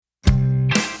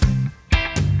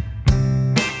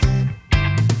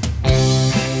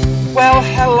Well,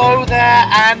 hello there,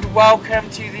 and welcome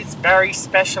to this very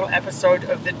special episode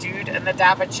of The Dude and the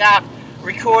Dapper Chap,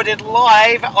 recorded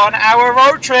live on our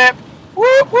road trip. Woo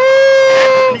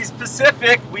woo! East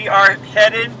Pacific, we are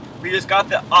headed. We just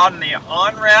got on the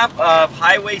on-ramp of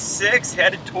Highway 6,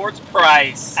 headed towards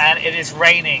Price. And it is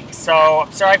raining, so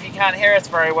I'm sorry if you can't hear us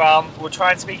very well. We'll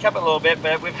try and speak up a little bit,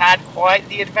 but we've had quite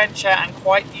the adventure and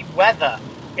quite the weather.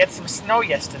 We had some snow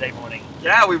yesterday morning.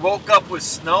 Yeah, we woke up with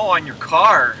snow on your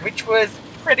car. Which was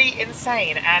pretty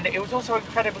insane, and it was also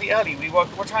incredibly early.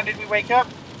 What time did we wake up?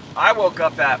 I woke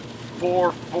up at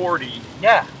 4:40.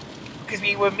 Yeah, because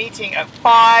we were meeting at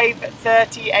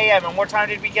 5:30 a.m. And what time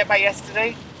did we get back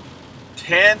yesterday?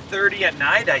 10:30 at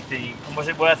night, I think. And was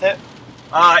it worth it?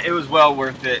 It was well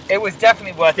worth it. It was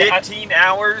definitely worth 15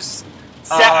 hours.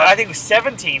 I think it was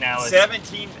 17 hours.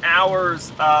 17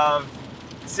 hours of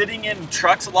sitting in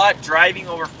trucks a lot, driving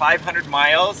over 500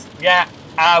 miles. Yeah,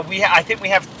 I think we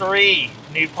have 3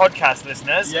 new podcast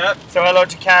listeners. Yep. So hello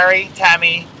to Carrie,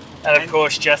 Tammy, and of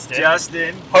course Justin.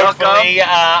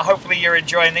 Hopefully you're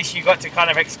enjoying this. You got to kind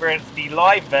of experience the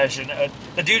live version of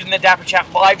the Dude and the Dapper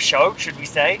Chap live show, should we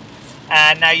say.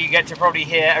 And now you get to probably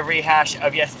hear a rehash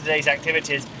of yesterday's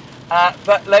activities.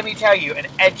 But let me tell you, an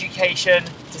education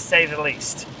to say the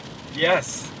least.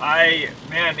 Yes,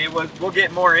 it was. We'll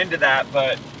get more into that,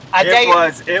 but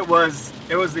it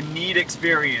was a neat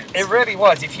experience. It really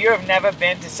was. If you have never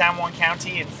been to San Juan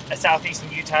County in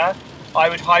southeastern Utah, I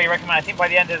would highly recommend. I think by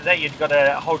the end of the day, you've got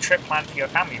a whole trip planned for your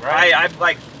family, right? I've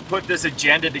put this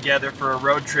agenda together for a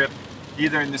road trip,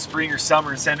 either in the spring or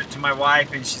summer, and sent it to my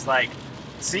wife, and she's like,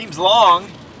 "Seems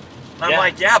long." And I'm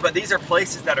like, "Yeah, but these are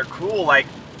places that are cool. Like,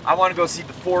 I want to go see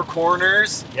the Four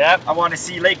Corners. Yep. I want to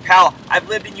see Lake Powell. I've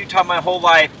lived in Utah my whole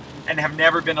life and have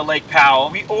never been to Lake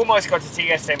Powell. We almost got to see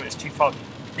yesterday, but it was too foggy.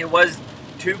 It was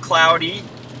too cloudy.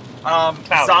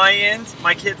 Zion's,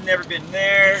 my kid's never been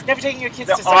there. You've never taken your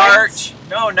kids to to Zion's? Arch?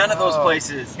 No, none of those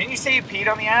places. Didn't you say you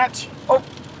peed on the arch? Oh,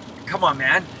 come on,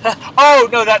 man. Oh,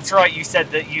 no, that's right. You said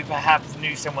that you perhaps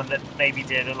knew someone that maybe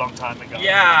did a long time ago.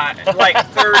 Yeah, like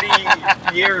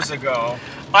 30 years ago.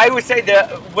 I would say that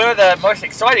one of the most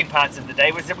exciting parts of the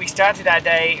day was that we started our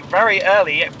day very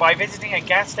early by visiting a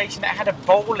gas station that had a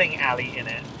bowling alley in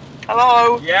it.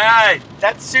 Hello? Yeah.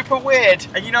 That's super weird.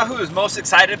 And you know who was most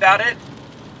excited about it?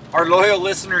 Our loyal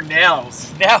listener,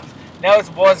 Nels. Nels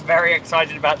was very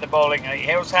excited about the bowling alley.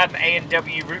 He also had an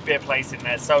A&W root beer place in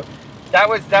there. So that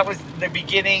was the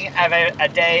beginning of a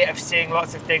day of seeing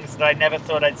lots of things that I never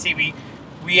thought I'd see.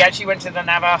 We actually went to the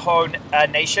Navajo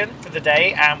Nation for the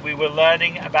day, and we were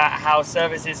learning about how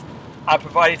services are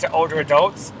provided to older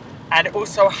adults, and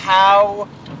also how,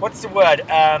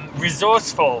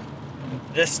 resourceful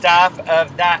the staff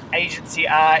of that agency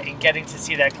are in getting to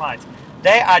see their clients.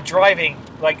 They are driving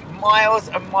like miles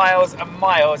and miles and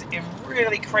miles in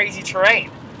really crazy terrain.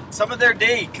 Some of their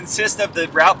day consists of the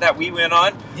route that we went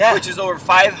on, which is over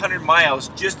 500 miles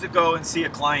just to go and see a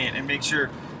client and make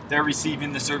sure they're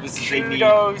receiving the services they need.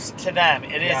 Kudos to them.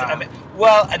 It is. And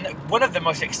one of the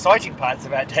most exciting parts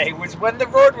of our day was when the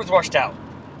road was washed out.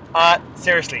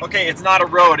 Seriously. Okay, it's not a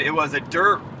road. It was a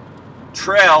dirt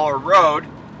trail or road,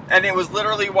 and it was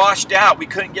literally washed out. We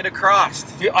couldn't get across.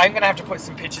 Dude, I'm going to have to put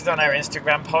some pictures on our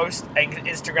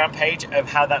Instagram page of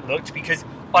how that looked, because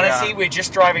honestly, we're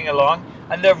just driving along,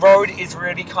 and the road is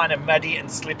really kind of muddy and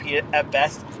slippy at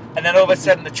best. And then all of a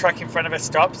sudden, the truck in front of us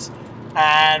stops,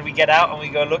 and we get out and we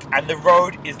go look, and the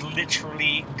road is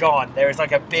literally gone. There is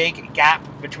like a big gap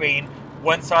between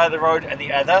one side of the road and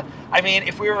the other. I mean,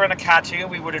 if we were in a cartoon,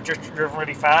 we would have just driven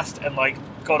really fast and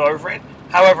got over it.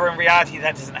 However, in reality,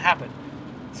 that doesn't happen.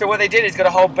 So what they did is got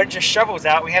a whole bunch of shovels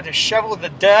out. We had to shovel the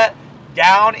dirt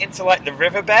down into the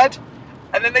riverbed,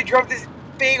 and then they drove this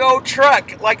big old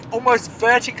truck almost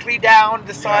vertically down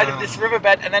the side of this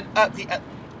riverbed, and then up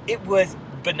it was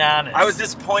bananas. I was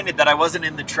disappointed that I wasn't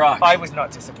in the truck. I was not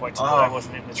disappointed that I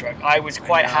wasn't in the truck. I was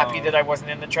quite happy that I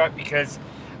wasn't in the truck, because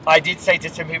I did say to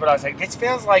some people, I was like, this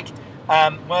feels like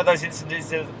one of those incidents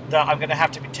that I'm going to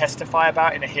have to testify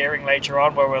about in a hearing later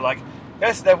on, where we're like,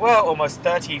 yes, there were almost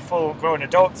 30 full-grown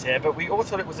adults here, but we all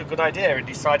thought it was a good idea and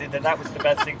decided that was the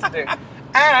best thing to do.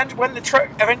 And when the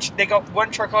truck, eventually they got one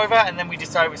truck over, and then we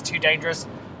decided it was too dangerous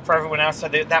for everyone else, so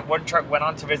that one truck went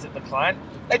on to visit the client.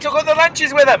 They took all the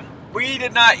lunches with them. We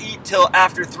did not eat till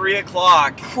after 3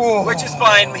 o'clock, which is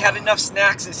fine. We had enough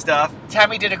snacks and stuff.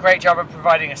 Tammy did a great job of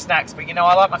providing us snacks, but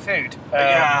I like my food.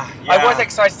 I was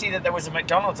excited to see that there was a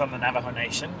McDonald's on the Navajo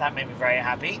Nation. That made me very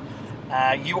happy.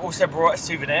 You also brought a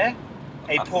souvenir,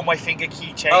 a pull my finger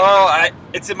keychain. Oh,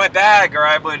 it's in my bag, or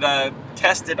I would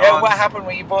test it on. What happened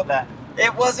when you bought that?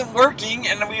 it wasn't working,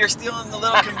 and we were still in the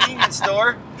little convenience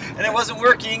store, and it wasn't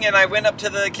working, and I went up to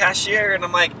the cashier, and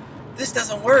I'm like, this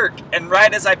doesn't work. And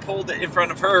right as I pulled it in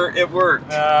front of her, it worked.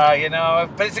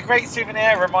 But it's a great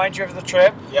souvenir, remind you of the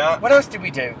trip. Yeah. What else did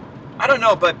we do? I don't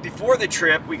know, but before the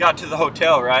trip, we got to the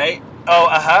hotel, right? Oh,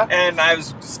 uh-huh. And I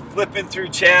was just flipping through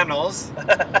channels,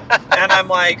 and I'm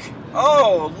like,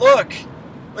 oh, look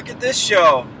at this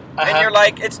show. And you're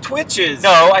like, it's Twitches.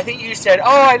 No, I think you said, oh,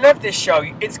 I love this show.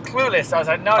 It's Clueless. I was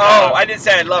like, no. I didn't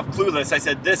say I love Clueless. I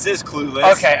said, this is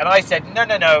Clueless. Okay, and I said,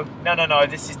 no,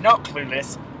 this is not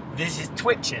Clueless. This is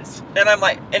Twitches. And I'm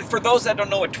like, and for those that don't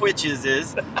know what Twitches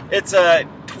is, it's a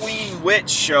tween witch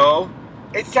show.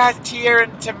 It has Tia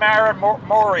and Tamara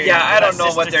Mori. Yeah, I don't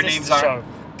know what their names are. Show.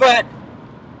 But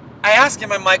I asked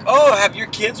him, I'm like, oh, have your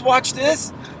kids watched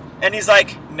this? And he's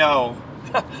like, no.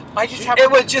 It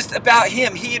was just about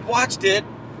him. He had watched it,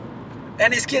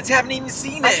 and his kids haven't even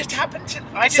seen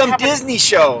it. Some Disney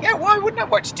show. Yeah, why wouldn't I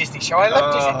watch a Disney show? I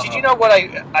love Disney. Did you know what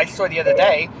I saw the other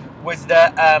day? Was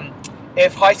that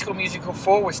if High School Musical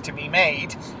 4 was to be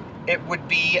made, it would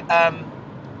be their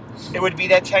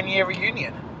 10-year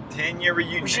reunion. 10-year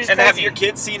reunion. And have your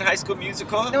kids seen High School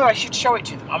Musical? No, I should show it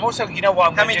to them. I'm also, you know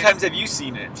what? How many times have you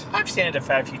seen it? I've seen it a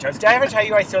fair few times. Did I ever tell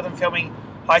you I saw them filming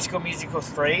High School Musical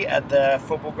 3 at the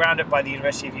football ground by the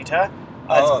University of Utah?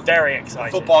 I was very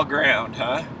excited. Football ground,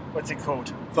 huh? What's it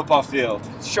called? Football field.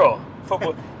 Sure.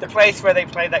 Football. The place where they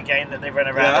play that game that they run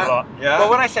around a lot. Yeah. Well,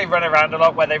 when I say run around a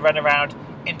lot, where they run around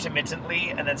intermittently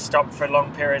and then stop for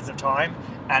long periods of time,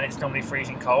 and it's normally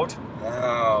freezing cold.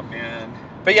 Oh, man.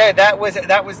 But yeah, that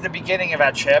was the beginning of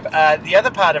our trip. The other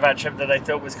part of our trip that I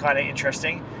thought was kind of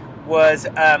interesting was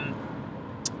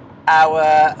our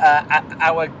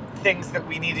things that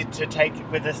we needed to take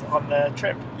with us on the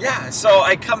trip. Yeah, so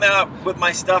I come out with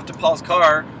my stuff to Paul's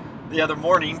car the other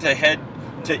morning to head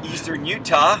to eastern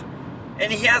Utah,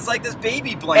 and he has like this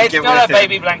baby blanket. It's not a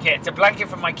baby blanket. It's a blanket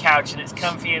from my couch, and it's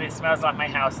comfy, and it smells like my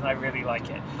house, and I really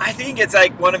like it. I think it's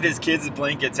like one of his kids'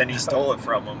 blankets, and he stole it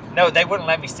from him. No, they wouldn't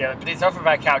let me steal it, but it's off of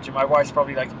our couch, and my wife's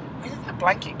probably like, where did that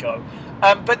blanket go?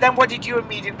 But then what did you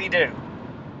immediately do?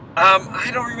 I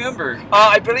don't remember.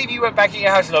 I believe you went back in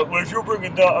your house and like, well, if you're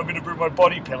bringing that, I'm going to bring my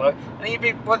body pillow. And then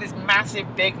you brought this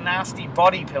massive, big, nasty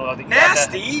body pillow. That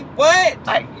nasty? What?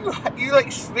 You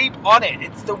like sleep on it.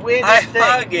 It's the weirdest thing.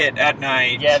 I hug it at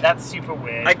night. Yeah, that's super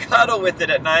weird. I cuddle with it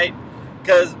at night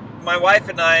because my wife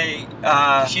and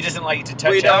I... she doesn't like you to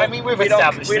touch it. I mean, we've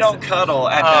established we don't cuddle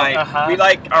at night. Uh-huh. We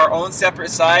like our own separate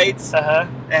sides. Uh-huh.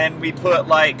 And we put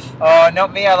like... Oh,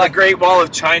 not me. I like... a Great Wall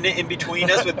of China in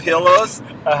between us with pillows.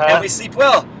 Uh-huh. And we sleep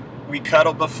well. We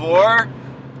cuddle before.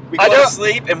 We go to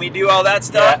sleep and we do all that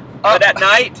stuff. Yeah. But at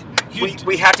night,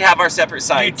 we have to have our separate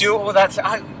sides. You do all that stuff?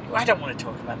 I don't want to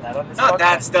talk about that on this podcast. Not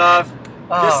that stuff.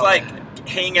 Just like...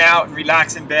 hang out and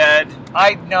relax in bed.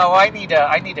 I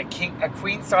need a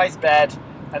queen size bed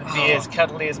and be as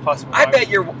cuddly as possible. I bet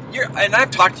you're and I've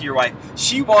talked to your wife.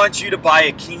 She wants you to buy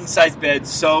a king size bed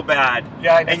so bad.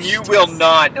 Yeah, I know. And you will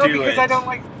not do it. No, because I don't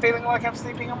like feeling like I'm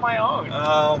sleeping on my own.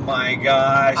 Oh my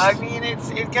gosh. I mean,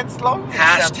 it gets lonely.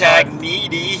 #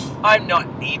 needy. I'm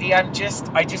not needy. I just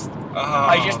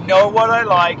know what I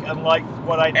like and like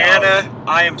what I know. Anna,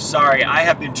 I am sorry. I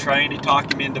have been trying to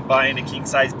talk him into buying a king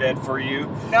size bed for you.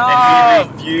 No,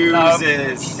 and he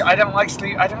refuses. No, I don't like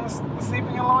sleep. I don't like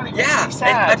sleeping alone. It makes me sad.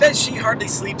 And I bet she hardly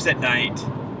sleeps at night.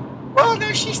 Well,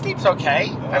 no, she sleeps okay.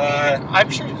 I mean, I'm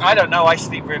sure. I don't know. I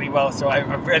sleep really well, so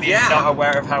I'm really not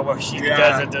aware of how well she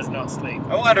does or does not sleep.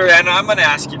 I wonder, Anna. I'm going to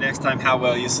ask you next time how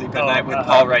well you sleep at night with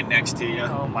Paul right next to you.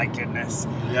 Oh my goodness.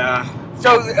 Yeah.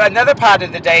 So another part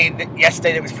of the day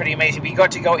yesterday that was pretty amazing. We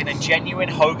got to go in a genuine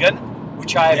Hogan,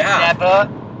 which I have never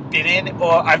been in,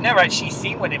 or I've never actually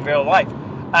seen one in real life.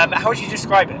 How would you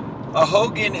describe it? A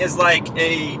Hogan is like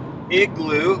a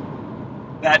igloo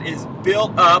that is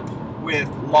built up with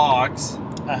logs,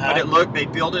 but they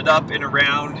build it up in a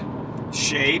round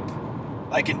shape,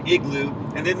 like an igloo,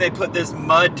 and then they put this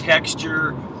mud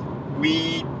texture,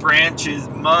 weed, branches,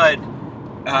 mud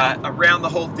around the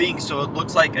whole thing, so it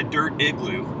looks like a dirt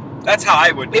igloo. That's how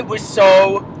I would. It was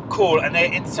so cool, and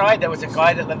inside there was a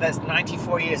guy that lived there,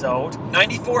 94 years old.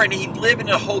 94, and he lived in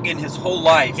a Hogan his whole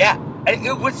life. Yeah, and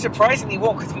it was surprisingly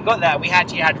warm because we got there. We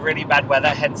actually had really bad weather,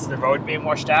 hence the road being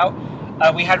washed out.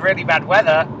 We had really bad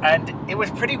weather, and it was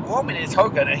pretty warm in his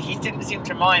Hogan, and he didn't seem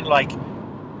to mind, like,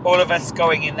 all of us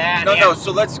going in there. No,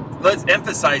 so let's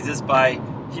emphasize this by,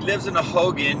 he lives in a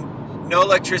Hogan, no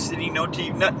electricity, no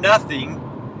TV, nothing,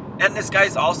 and this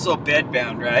guy's also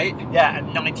bedbound, right? Yeah,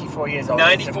 and 94 years old.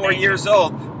 94 years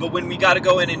old, but when we got to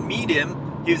go in and meet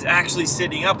him, he was actually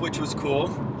sitting up, which was cool.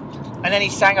 And then he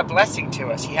sang a blessing to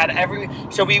us. He had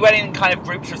so we went in kind of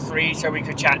groups of 3 so we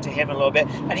could chat to him a little bit.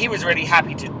 And he was really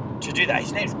happy to do that.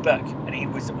 His name's Buck, and he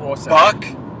was awesome. Buck?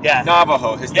 Yeah.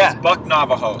 Navajo. His name's Buck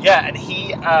Navajo. Yeah, and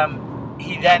he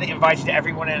then invited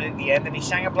everyone in at the end, and he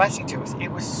sang a blessing to us.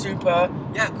 It was super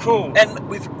cool. And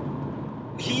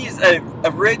he's an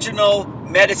original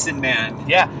medicine man.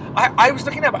 Yeah. I was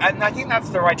looking up, and I think that's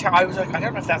the right term. I was like, I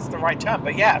don't know if that's the right term,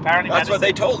 but yeah, apparently that's what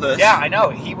they told us. Yeah, I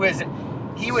know. He was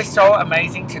so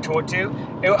amazing to talk to.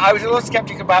 I was a little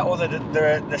skeptic about all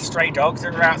the stray dogs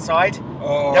that were outside.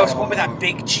 Oh. There was one with that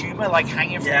big tumor like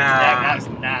hanging from his neck. That was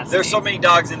nasty. There's so many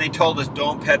dogs, and they told us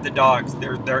don't pet the dogs.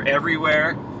 They're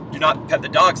everywhere. Do not pet the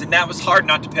dogs, and that was hard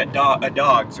not to pet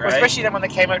dogs, right? Especially then when they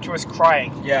came up to us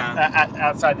crying. Yeah.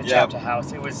 Outside the chapter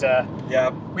house, it was.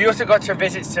 Yeah. We also got to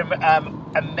visit some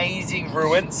amazing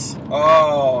ruins.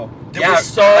 Oh. They were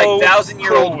so like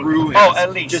 1,000-year-old ruins. Oh,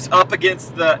 at least just up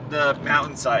against the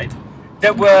mountainside.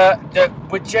 That were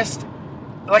just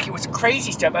like, it was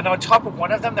crazy stuff. And on top of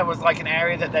one of them, there was like an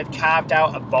area that they'd carved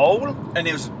out a bowl, and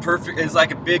it was perfect. It was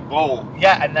like a big bowl.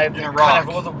 Yeah, and they kind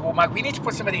of all the wall mark. We need to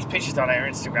put some of these pictures on our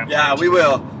Instagram. Yeah, we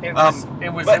will. It was.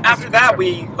 But after that,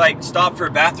 we like stopped for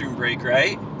a bathroom break,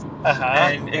 right?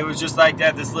 And it was just like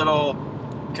at this little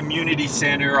community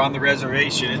center on the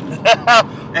reservation,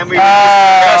 and we went to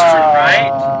the restroom,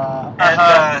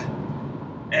 right?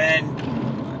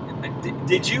 And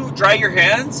did you dry your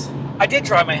hands? I did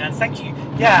dry my hands, thank you.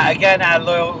 Yeah, again, our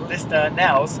loyal listener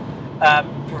Nels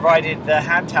provided the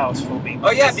hand towels for me.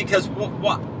 Oh yeah, because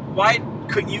why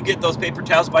couldn't you get those paper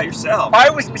towels by yourself? I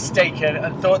was mistaken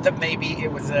and thought that maybe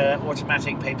it was an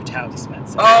automatic paper towel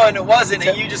dispenser. Oh, and it wasn't,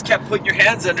 and you just kept putting your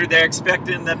hands under there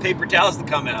expecting the paper towels to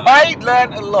come out. I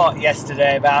learned a lot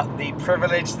yesterday about the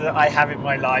privilege that I have in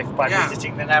my life by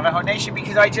visiting the Navajo Nation,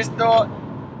 because I just thought,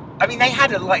 I mean, they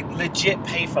had a legit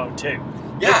payphone too.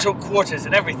 Yeah. It took quarters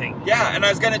and everything. Yeah, and I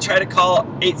was going to try to call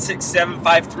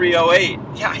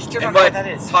 867-5308. Yeah, I still don't know what that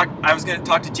is. I was going to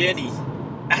talk to Jenny.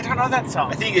 I don't know that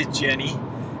song. I think it's Jenny.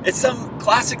 It's some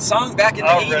classic song back in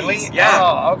the 80s. Really? Yeah.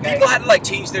 Oh, okay. People had to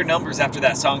change their numbers after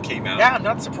that song came out. Yeah, I'm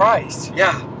not surprised.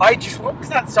 Yeah. What was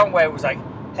that song where it was like,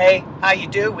 hey, how you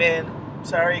doing?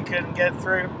 Sorry you couldn't get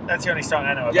through. That's the only song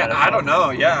I know about. Yeah, I don't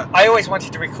know, yeah. I always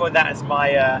wanted to record that as my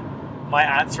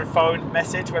answer phone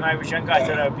message when I was younger. I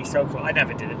thought that would be so cool. I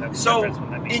never did it though. So,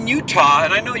 in Utah,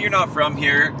 and I know you're not from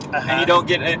here, and you don't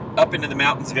get up into the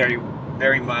mountains very,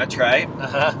 very much, right?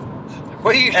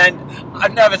 What are you? And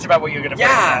I'm nervous about what you're going to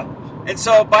find out. And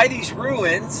so by these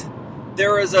ruins,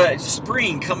 there was a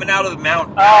spring coming out of the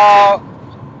mountain.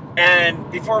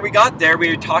 And before we got there, we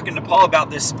were talking to Paul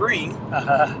about this spring.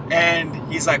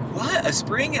 And he's like, what? A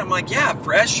spring? And I'm like, yeah,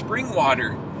 fresh spring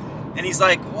water. And he's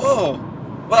like, whoa.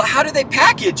 Well, how do they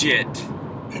package it?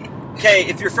 Okay,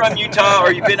 if you're from Utah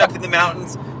or you've been up in the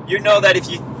mountains, you know that if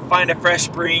you find a fresh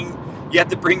spring, you have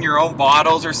to bring your own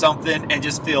bottles or something and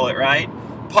just fill it, right?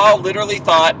 Paul literally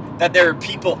thought that there were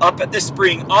people up at this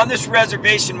spring on this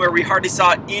reservation where we hardly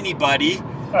saw anybody.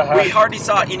 We hardly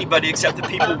saw anybody except the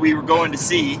people we were going to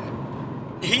see.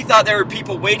 He thought there were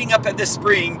people waiting up at this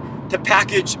spring to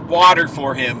package water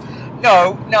for him.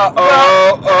 No.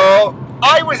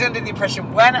 I was under the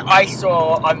impression when I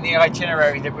saw on the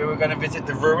itinerary that we were going to visit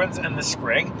the ruins and the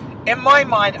spring, in my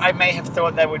mind I may have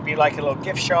thought there would be like a little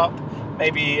gift shop,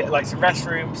 maybe like some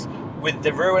restrooms with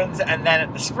the ruins, and then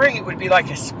at the spring it would be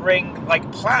like a spring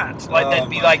plant. There'd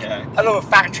be a little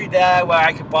factory there where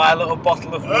I could buy a little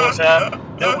bottle of water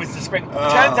that was the spring.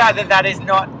 Turns out that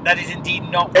is indeed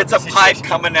not. It's a pipe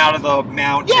coming out of the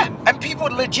mountain. Yeah, and people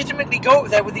legitimately go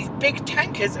there with these big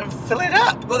tankers and fill it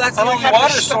up. Well, that's the only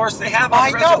water source they have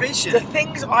on the reservation. The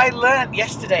things I learned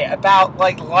yesterday about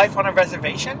life on a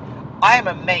reservation, I am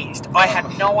amazed. I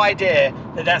had no idea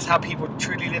that that's how people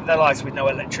truly live their lives, with no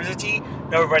electricity,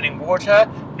 no running water,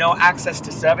 no access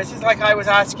to services. Like I was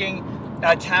asking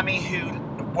Tammy, who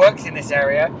works in this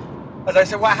area, as I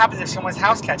said, what happens if someone's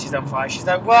house catches on fire? She's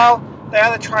like, well, they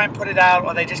either try and put it out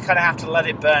or they just kind of have to let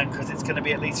it burn because it's going to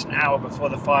be at least an hour before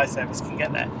the fire service can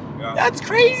get there. Yeah. That's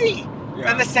crazy.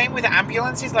 Yeah. And the same with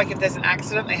ambulances. Like if there's an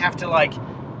accident, they have to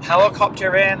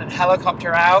helicopter in and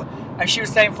helicopter out. And she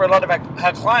was saying for a lot of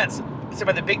her clients, some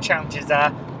of the big challenges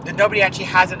are that nobody actually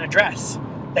has an address.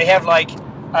 They have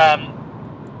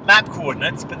map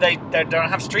coordinates, but they don't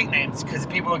have street names because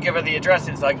people will give her the address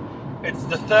and it's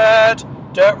the third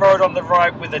dirt road on the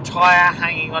right with a tire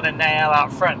hanging on a nail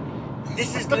out front.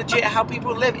 This is legit how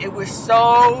people live. It was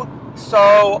so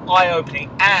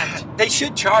eye-opening. And they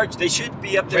should charge. They should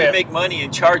be up there to make money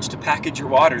and charge to package your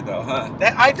water though, huh?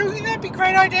 I don't think that'd be a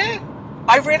great idea.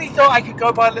 I really thought I could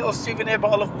go buy a little souvenir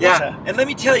bottle of water. Yeah, and let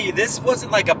me tell you, this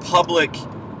wasn't like a public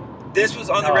this was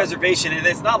on the No. reservation, and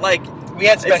it's not like We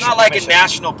had special it's not like a permission.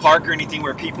 national park or anything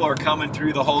where people are coming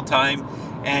through the whole time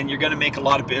and you're going to make a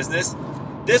lot of business.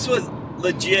 This was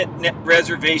legit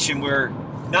reservation where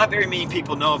not very many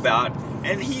people know about,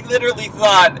 and he literally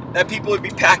thought that people would be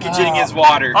packaging his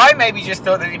water. I maybe just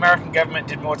thought that the American government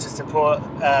did more to support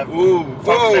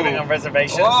folks living on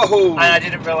reservations, and I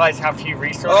didn't realize how few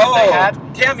resources they had.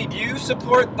 Tammy, do you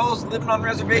support those living on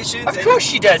reservations? Of course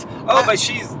she does. Oh, but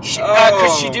she's...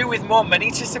 Could she do with more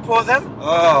money to support them?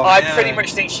 Oh, I man. pretty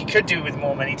much think she could do with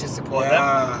more money to support them.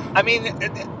 Yeah. I mean,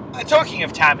 talking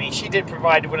of Tammy, she did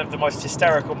provide one of the most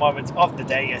hysterical moments of the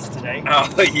day yesterday.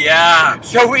 Oh, yeah.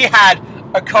 So we had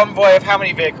a convoy of how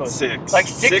many vehicles? 6. Like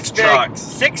six trucks.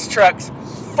 6 trucks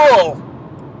full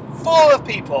of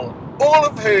people, all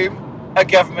of whom are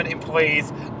government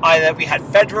employees. Either we had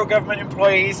federal government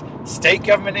employees, state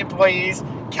government employees,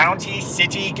 county,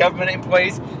 city government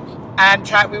employees. And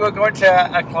we were going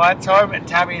to a client's home, and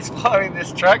Tammy is following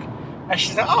this truck. And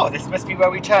she's like, oh, this must be where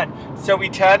we turn. So we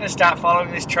turn and start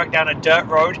following this truck down a dirt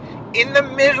road in the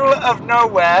middle of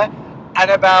nowhere. And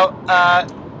about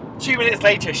 2 minutes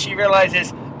later, she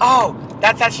realizes, oh,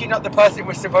 that's actually not the person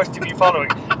we're supposed to be following.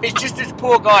 It's just this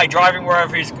poor guy driving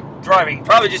wherever he's driving.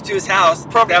 Probably just to his house.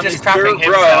 Probably down just this crapping dirt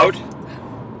himself.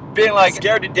 road. Being like,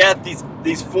 Scared to death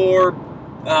these 4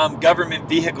 government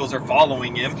vehicles are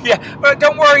following him. yeah, but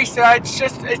don't worry, sir. It's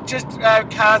just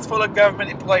cars full of government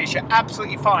employees. You're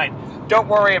absolutely fine. Don't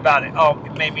worry about it. Oh,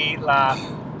 it made me laugh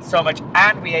so much,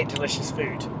 and we ate delicious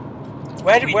food.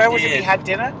 Where was it we had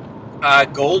dinner?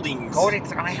 Goldings.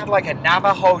 Goldings, and I had like a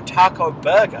Navajo taco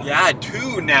burger. Yeah, I had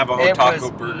 2 Navajo It taco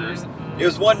was- burgers. It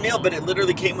was one meal, but it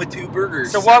literally came with 2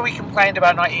 burgers. So while we complained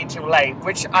about not eating too late,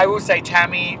 which I will say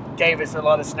Tammy gave us a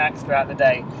lot of snacks throughout the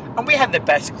day, and we had the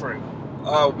best crew.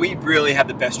 We really had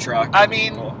the best truck. I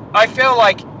mean, I feel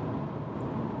like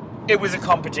it was a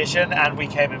competition and we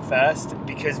came in first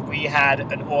because we had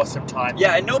an awesome time.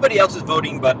 Yeah, and nobody else was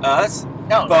voting but us.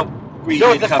 No, But we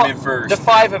No, did come in first. The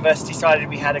 5 of us decided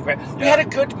we had we had a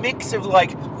good mix of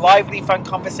like lively, fun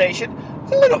conversation,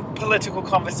 a little political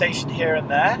conversation here and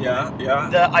there. Yeah.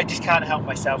 That I just can't help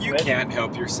myself You with. can't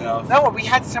help yourself. No, we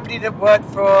had somebody that worked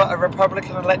for a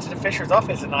Republican elected official's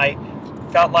office, and I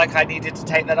felt like I needed to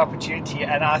take that opportunity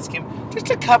and ask him just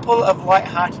a couple of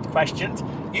light-hearted questions.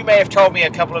 You may have told me a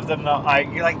couple of them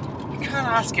that you're like, you can't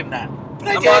ask him that. But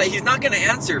I did. He's not going to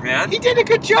answer, man. He did a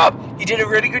good job. He did a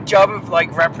really good job of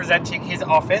like representing his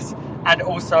office and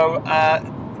also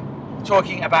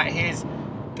talking about his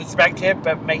perspective,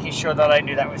 but making sure that I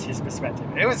knew that was his perspective.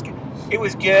 It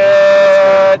was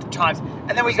good times.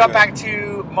 And then we got back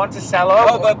to Monticello.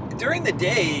 Oh, but during the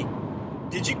day,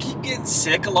 did you keep getting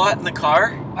sick a lot in the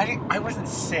car? I wasn't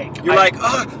sick. You're like,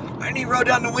 I need to roll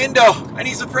down the window. I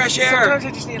need some fresh air. Sometimes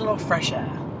I just need a little fresh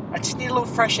air. I just need a little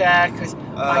fresh air because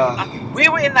we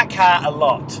were in that car a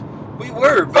lot. We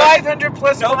were, but 500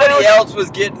 plus nobody miles. else was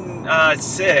getting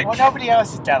sick. Well, nobody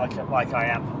else is delicate like I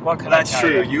am. What can That's I tell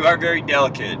true. you? You are very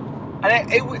delicate.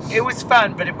 And it was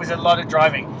fun, but it was a lot of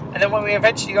driving. And then when we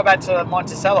eventually got back to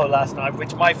Monticello last night,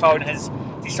 which my phone has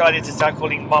decided to start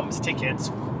calling Mum's Tickets,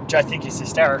 which I think is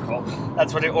hysterical.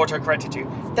 That's what it auto-corrected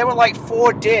to. There were like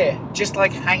 4 deer just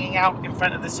like hanging out in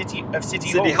front of the City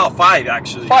Hall. 5,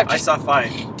 actually. 5, I saw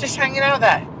 5. Just hanging out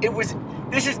there.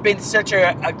 This has been such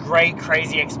a great,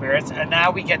 crazy experience, and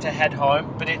now we get to head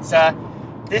home. But it's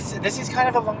this is kind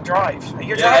of a long drive.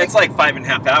 It's like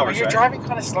 5.5 hours. You're right? driving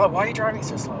kind of slow. Why are you driving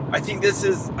so slow? I think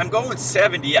I'm going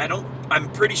 70. I'm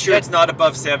pretty sure it's not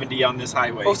above 70 on this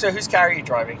highway. Also, whose car are you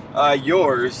driving?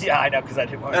 Yours. Yeah, I know, because I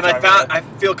didn't want to And drive I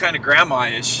feel kind of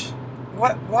grandma-ish.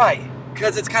 What? Why?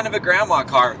 Because it's kind of a grandma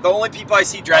car. The only people I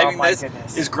see driving my this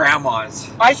goodness. is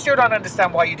grandmas. I still don't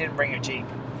understand why you didn't bring your Jeep.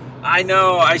 I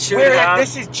know, I should We're have.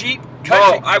 this is Jeep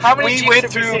country. No, How many we Jeeps went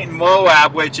have we through seen?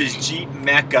 Moab, which is Jeep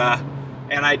Mecca,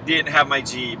 and I didn't have my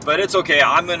Jeep. But it's okay.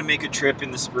 I'm going to make a trip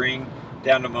in the spring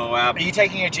down to Moab. Are you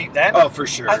taking a Jeep then? Oh, for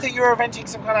sure. I thought you were renting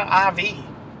some kind of RV.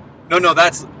 No,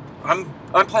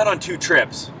 I'm planning on 2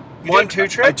 trips. You're doing 2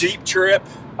 trips? A Jeep trip.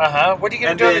 What are you going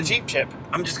And to do on the then- Jeep trip?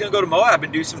 I'm just going to go to Moab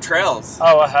and do some trails.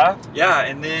 Oh, Yeah,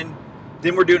 and then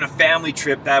we're doing a family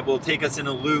trip that will take us in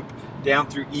a loop down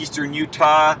through eastern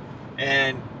Utah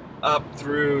and up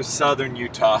through southern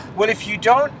Utah. Well, if you're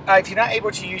not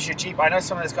able to use your Jeep, I know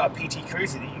someone that's got a PT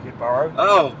Cruiser that you could borrow.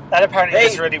 Oh, That apparently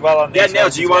does really well on these yeah, Nell,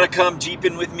 roads do you as well. want to come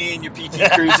jeeping with me in your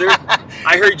PT Cruiser?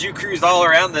 I heard you cruised all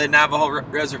around the Navajo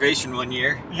Reservation one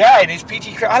year. Yeah, it is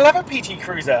PT Cruiser. I love a PT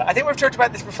Cruiser. I think we've talked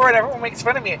about this before and everyone makes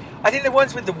fun of me. I think the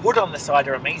ones with the wood on the side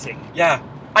are amazing. Yeah.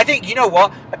 I think, you know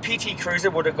what? A PT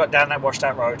Cruiser would have got down that washed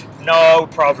out road. No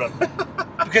problem.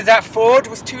 Because that Ford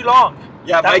was too long.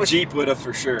 Yeah, my Jeep would have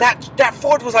for sure. That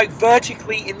Ford was like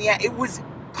vertically in the air. It was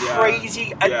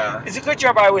crazy. Yeah. It's a good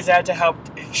job I was there to help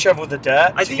shovel the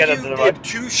dirt. I think you did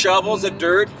 2 shovels of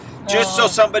dirt just so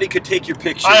somebody could take your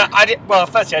picture. Well,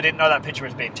 firstly, I didn't know that picture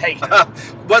was being taken.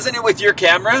 Wasn't it with your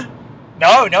camera?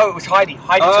 No, it was Heidi.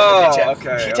 Heidi took the picture.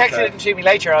 Okay, she texted it to me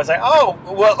later. I was like, oh,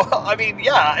 well, I mean,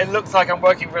 yeah, it looks like I'm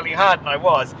working really hard, and I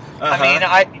was. I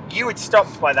mean, you had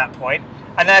stopped by that point,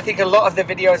 and then I think a lot of the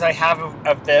videos I have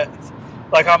of the,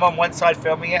 like, I'm on one side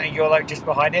filming it, and you're, like, just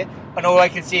behind it, and all I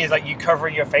can see is, like, you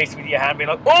covering your face with your hand, being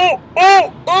like, oh!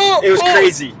 It was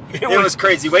crazy. It was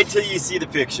crazy. Wait till you see the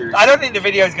pictures. I don't think the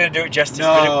video is going to do it justice,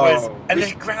 but it was, and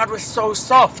the ground was so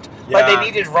soft. Like, they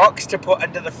needed rocks to put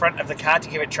under the front of the car to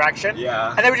give it traction.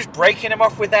 Yeah. And they were just breaking them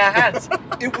off with their hands.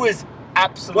 It was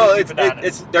absolutely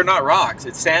bananas. They're not rocks.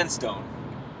 It's sandstone.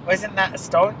 Well, isn't that a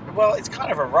stone? Well, it's kind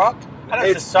of a rock. I know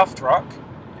it's a soft rock.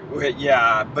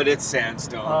 Yeah, but it's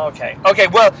sandstone. Oh, okay. Okay,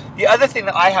 well, the other thing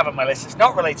that I have on my list is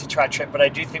not related to our trip, but I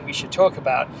do think we should talk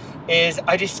about, is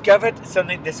I discovered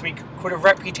something this week called a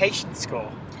reputation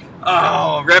score.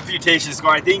 Oh, reputation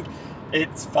score. I think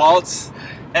it's false,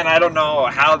 and I don't know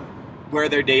where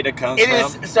their data comes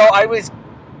from. So I was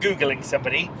Googling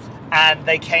somebody, and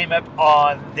they came up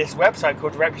on this website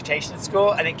called Reputation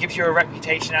Score, and it gives you a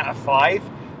reputation out of 5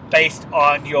 based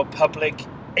on your public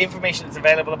information that's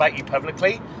available about you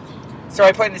publicly. So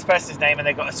I put in this person's name, and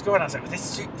they got a score, and I was like, well,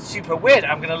 this is super weird.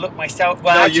 I'm going to look myself.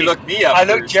 Well, no, actually, you looked me up. I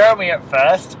looked Jeremy up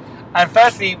first. And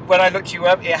firstly, when I looked you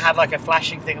up, it had like a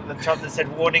flashing thing at the top that said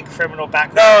 "Warning: Criminal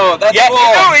Background." No, that's full.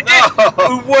 No, it did.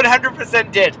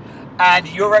 100% did. And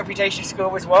your reputation score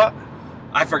was what?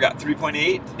 I forgot.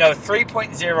 3.8. No,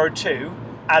 3.02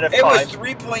 out of 5. It was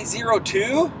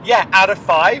 3.02. Yeah, out of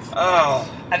 5.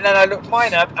 Oh. And then I looked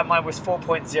mine up, and mine was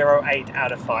 4.08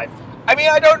 out of 5. I mean,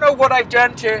 I don't know what I've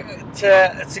done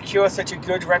to secure such a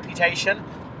good reputation,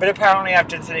 but apparently I've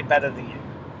done something better than you.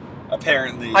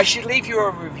 Apparently. I should leave you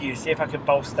a review, see if I can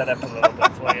bolster that up a little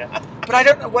bit for you. But I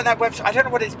don't know what that website, I don't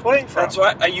know what it's pulling from. That's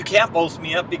why you can't bolster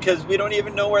me up, because we don't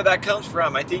even know where that comes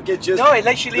from. I think it just it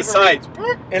lets you leave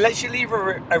it lets you leave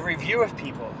a review of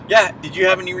people. Yeah. Did you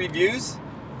have any reviews?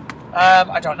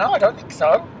 I don't know. I don't think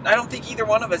so. I don't think either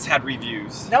one of us had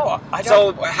reviews. No, I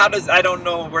don't. So I don't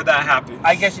know where that happens.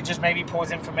 I guess it just maybe pulls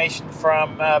information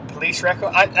from police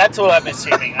record. That's all I'm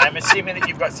assuming. I'm assuming that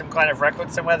you've got some kind of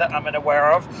record somewhere that I'm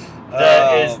unaware of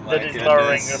that is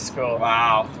lowering your score.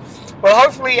 Wow. Well,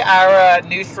 hopefully our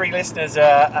new 3 listeners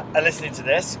are listening to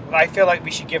this. I feel like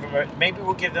we should give them maybe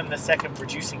we'll give them the second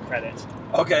producing credit.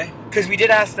 Okay. Because we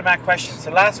did ask them our question.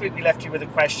 So last week we left you with a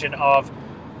question of.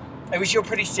 It was your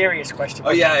pretty serious question.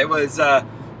 Oh, yeah, it was,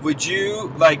 would you,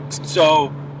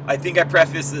 so I think I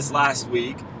prefaced this last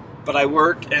week, but I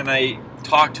work and I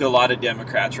talk to a lot of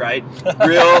Democrats, right?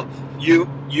 Real, you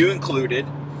included,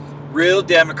 real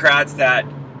Democrats that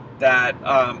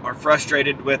are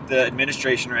frustrated with the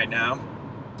administration right now,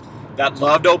 that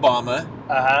loved Obama.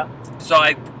 Uh-huh. So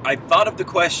I thought of the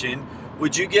question,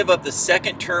 would you give up the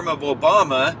second term of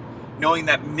Obama, knowing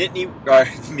that Mitt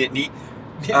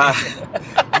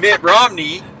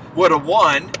Romney would have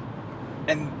won,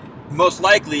 and most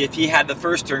likely if he had the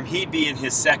first term, he'd be in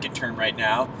his second term right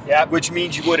now. Yeah. Which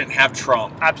means you wouldn't have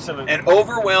Trump. Absolutely. And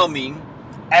overwhelming,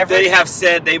 they have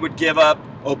said they would give up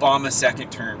Obama's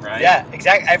second term, right? Yeah,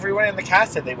 exactly. Everyone in the car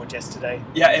said they would yesterday.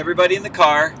 Yeah, everybody in the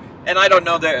car, and I don't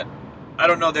know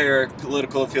their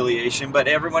political affiliation, but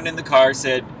everyone in the car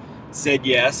said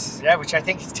yes. Yeah, which I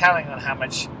think is telling on how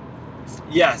much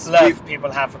yes love people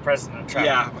have for President Trump.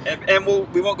 Yeah, and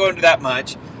we won't go into that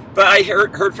much, but I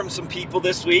heard from some people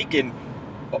this week, and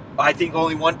I think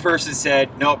only one person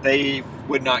said nope, they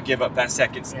would not give up that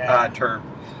second term.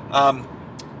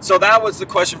 So that was the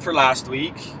question for last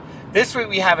week. This week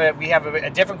we have a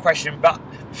different question, but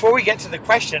before we get to the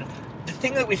question, the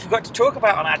thing that we forgot to talk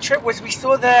about on our trip was we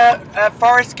saw the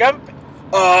Forrest Gump.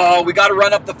 Oh, we got to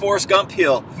run up the Forrest Gump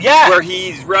hill. Yeah, where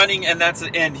he's running, and that's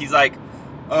the end. He's like,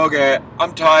 okay,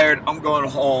 I'm tired. I'm going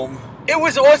home. It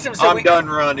was awesome. So I'm done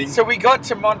running. So we got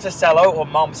to Monticello, or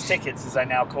Mom's Tickets, as I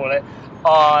now call it,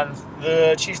 on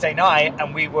the Tuesday night,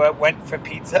 and we went for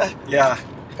pizza. Yeah.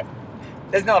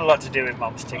 There's not a lot to do in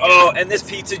Mom's Tickets. Oh, and this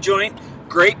pizza joint,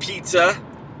 great pizza,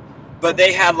 but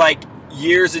they had like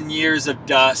years and years of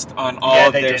dust on all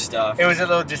of their stuff. It was a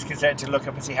little disconcerting to look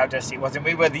up and see how dusty it was, and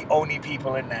we were the only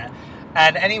people in there.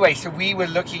 And anyway, so we were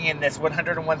looking in this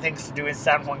 101 Things to Do in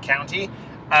San Juan County,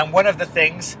 and one of the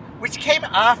things, which came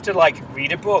after like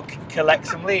read a book, collect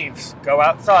some leaves, go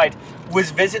outside,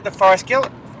 was visit the Forrest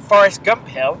Gump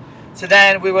Hill. So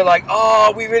then we were like,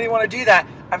 oh, we really want to do that,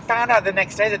 and found out the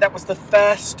next day that was the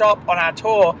first stop on our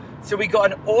tour So we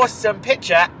got an awesome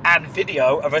picture and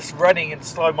video of us running in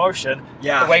slow motion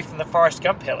away from the Forrest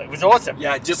Gump hill. It was awesome.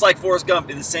 Yeah, just like Forrest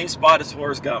Gump, in the same spot as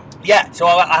Forrest Gump. Yeah, so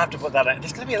I have to put that in.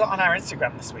 There's going to be a lot on our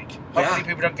Instagram this week. Hopefully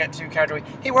people don't get too carried away.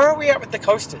 Hey, where are we at with the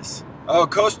coasters? Oh,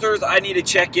 coasters, I need to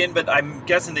check in, but I'm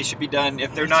guessing they should be done.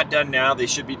 If they're not done now, they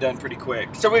should be done pretty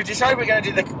quick. So we've decided we're going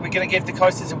to give the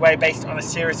coasters away based on a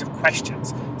series of questions.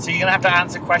 So you're going to have to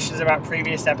answer questions about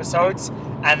previous episodes,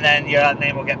 and then your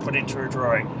name will get put into a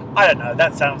drawing. I don't know.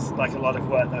 That sounds like a lot of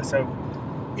work, though. So,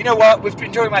 you know what? We've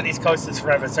been talking about these coasters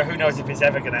forever, so who knows if it's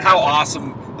ever going to happen. How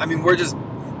awesome. I mean, we're just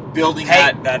building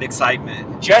that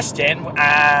excitement. Justin,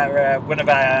 one of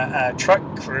our truck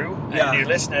crew, a new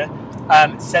listener,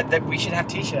 said that we should have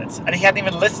T-shirts. And he hadn't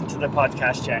even listened to the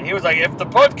podcast yet. He was like, if the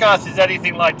podcast is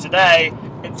anything like today,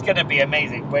 it's going to be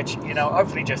amazing. Which,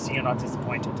 hopefully, Justin, you're not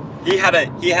disappointed. He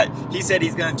said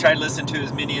he's going to try to listen to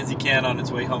as many as he can on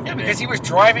his way home today. Because he was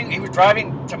driving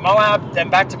to Moab, then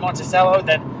back to Monticello,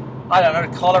 then, I don't know,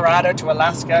 to Colorado, to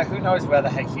Alaska. Who knows where the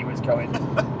heck he was going.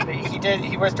 But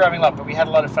he was driving a lot, but we had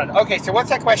a lot of fun. Okay, so what's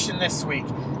that question this week?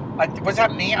 Was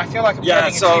that me? I feel like I'm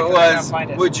turning so it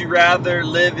was, would you rather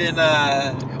live in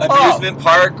a amusement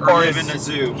park or live in a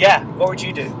zoo? Yeah, what would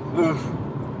you do?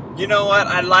 Oof. You know what?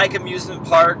 I like amusement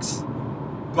parks,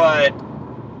 but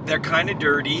they're kind of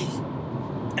dirty.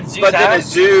 And but then a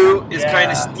zoo is kind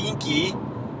of stinky.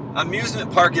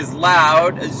 Amusement park is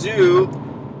loud. A zoo,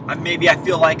 maybe I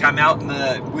feel like I'm out in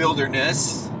the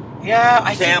wilderness.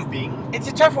 Yeah, camping. It's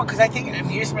a tough one because I think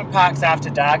amusement parks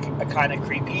after dark are kind of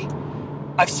creepy.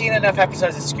 I've seen enough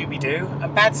episodes of Scooby-Doo,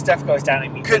 and bad stuff goes down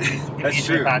in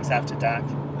amusement parks after dark.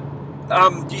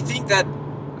 Do you think that...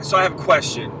 So I have a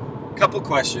question. A couple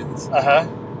questions. Uh-huh.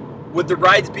 Would the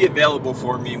rides be available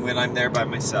for me when I'm there by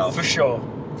myself? For sure.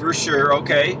 For sure,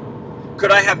 okay.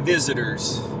 Could I have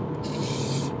visitors?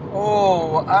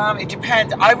 Oh, it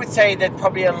depends. I would say there's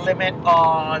probably a limit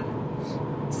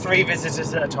on 3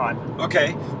 visitors at a time.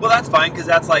 Okay. Well, that's fine, because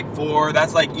that's like 4.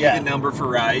 That's like even number for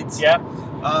rides. Yep.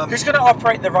 Who's going to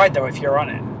operate the ride, though, if you're on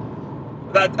it?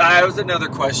 That was another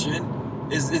question.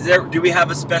 Do we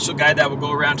have a special guy that will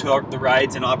go around to the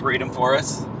rides and operate them for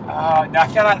us? No, I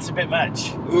feel that's a bit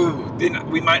much. Ooh, then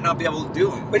we might not be able to do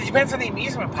them. But it depends on the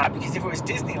amusement park, because if it was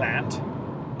Disneyland,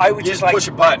 I would just push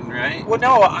a button, right? Well,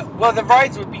 no. The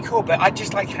rides would be cool, but I'd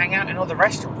just hang out in all the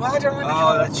restaurants. Well, I don't really know.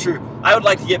 Oh, that's true. I would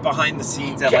like to get behind the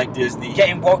scenes at Disney. Get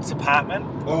in Walt's apartment.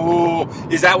 Oh,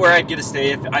 is that where I'd get to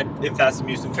stay if that's the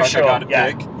amusement park I got to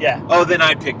pick? Yeah. Oh, then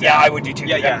I'd pick that. Yeah, I would do too.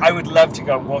 Yeah. I would love to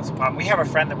go in Walt's apartment. We have a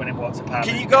friend that went in Walt's apartment.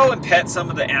 Can you go and pet some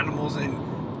of the animals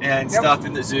and stuff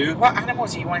in the zoo? What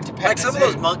animals are you wanting to pet? Like some of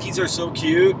those monkeys are so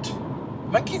cute.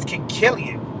 Monkeys can kill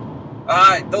you.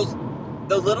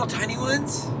 The little tiny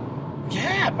ones.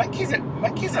 Yeah, monkeys are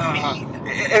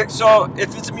mean. So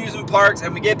if it's amusement parks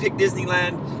and we get to pick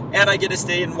Disneyland and I get to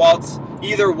stay in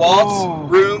either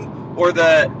Walt's room or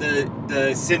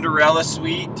the Cinderella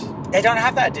suite. They don't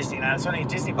have that at Disneyland. It's only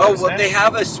Disney World. Oh, well, they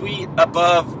have a suite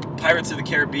above Pirates of the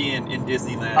Caribbean in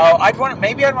Disneyland. Oh,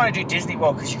 maybe I'd want to do Disney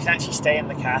World because you can actually stay in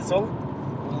the castle,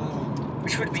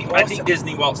 which would be awesome. I think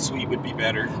Disney World Suite would be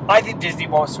better. I think Disney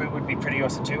World Suite would be pretty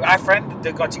awesome too. Our friend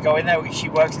that got to go in there, she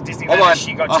works at Disneyland. Hold on,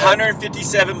 she got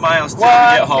 157 miles to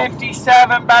get home.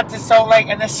 157 back to Salt Lake,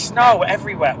 and there's snow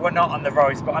everywhere. Well, not on the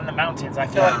roads, but on the mountains. I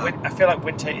feel like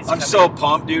winter is. I'm so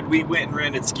pumped, dude. We went and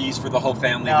rented skis for the whole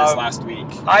family this last week.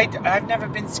 I've never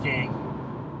been skiing.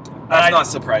 That's not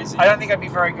surprising. I don't think I'd be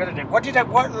very good at it.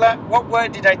 What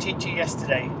word did I teach you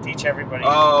yesterday? Teach everybody.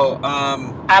 Oh,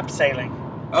 abseiling.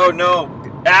 Oh no,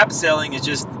 abseiling is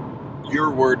just your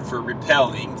word for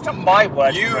repelling. It's not my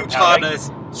word. You taught us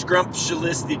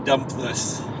scrumptiously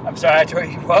dumpless. I'm sorry, I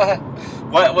taught you what?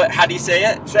 What? How do you say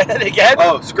it? Say it again.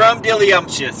 Oh,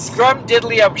 scrumdiddlyumptious.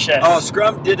 Scrumdiddlyumptious. Oh,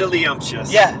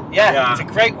 scrumdiddlyumptious. Yeah. It's a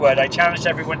great word. I challenged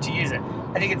everyone to use it.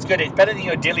 I think it's good. It's better than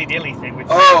your dilly thing. Which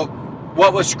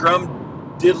what was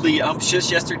scrumdiddlyumptious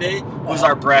yesterday was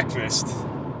our breakfast.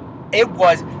 It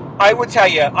was. I will tell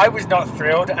you, I was not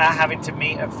thrilled at having to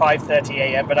meet at 5:30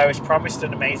 a.m., but I was promised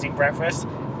an amazing breakfast,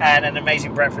 and an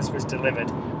amazing breakfast was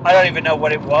delivered. I don't even know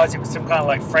what it was. It was some kind of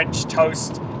like French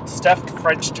toast, stuffed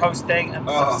French toast thing, and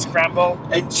some scramble.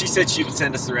 And she said she would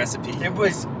send us the recipe. It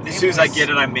was. As soon as I get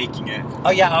it, I'm making it.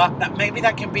 Oh yeah, maybe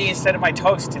that can be instead of my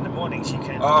toast in the mornings. You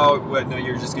can. Oh, what? No,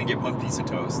 you're just gonna get one piece of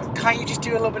toast. Can't you just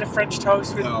do a little bit of French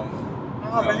toast with? No.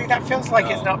 Oh, really? That feels like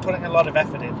it's not putting a lot of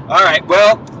effort in. All right.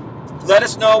 Well. Let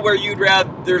us know where you'd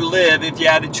rather live if you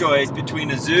had a choice between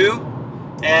a zoo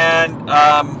and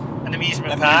an An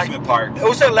amusement park.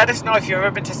 Also, let us know if you've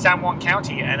ever been to San Juan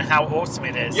County and how awesome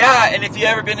it is. Yeah, and if you've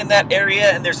ever been in that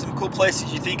area and there's some cool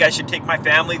places you think I should take my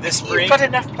family this spring, you've got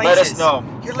enough places. Let us know.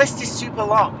 Your list is super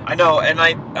long. I know, and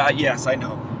yes, I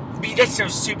know. There's some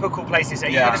super cool places. Are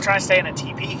you going to try and stay in a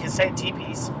teepee? You can stay in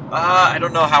teepees. I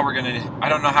don't know how we're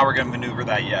gonna maneuver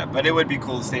that yet, but it would be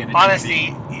cool to stay in a teepee.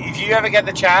 Honestly, if you ever get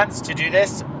the chance to do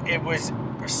this, it was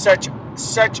such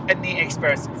a neat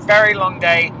experience. Very long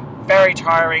day, very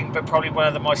tiring, but probably one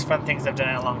of the most fun things I've done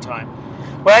in a long time.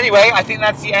 Well, anyway, I think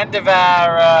that's the end of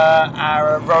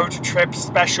our road trip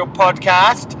special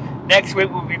podcast. Next week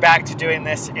we'll be back to doing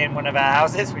this in one of our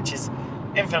houses, which is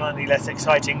infinitely less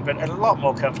exciting, but a lot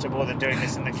more comfortable than doing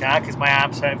this in the car because my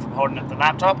arm's home from holding up the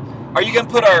laptop. Are you going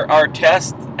to put our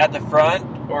test at the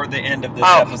front or the end of this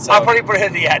episode? I'll probably put it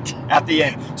at the end. At the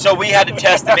end. So we had to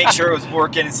test to make sure it was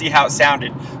working and see how it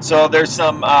sounded. So there's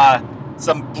some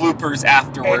bloopers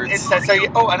afterwards.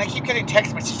 And I keep getting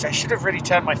text messages. I should have really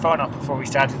turned my phone off before we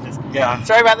started this. Yeah.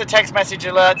 Sorry about the text message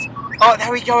alerts. Oh,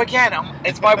 there we go again.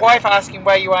 It's my wife asking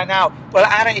where you are now. Well,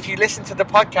 Anna, if you listen to the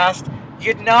podcast,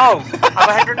 you'd know. I'm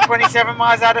 127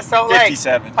 miles out of Salt Lake.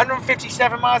 57.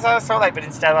 157 miles out of Salt Lake, but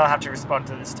instead I'll have to respond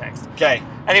to this text. Okay.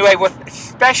 Anyway,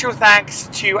 special thanks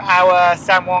to our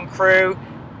San Juan crew,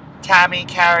 Tammy,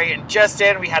 Carrie, and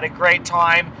Justin. We had a great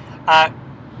time.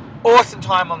 Awesome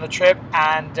time on the trip.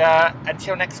 And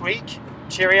until next week,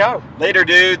 cheerio. Later,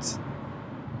 dudes.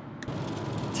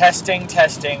 Testing.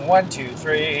 1, 2,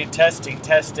 3.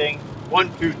 Testing.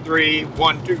 1, 2, 3.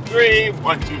 1, 2, 3.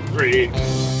 1, 2,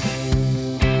 3.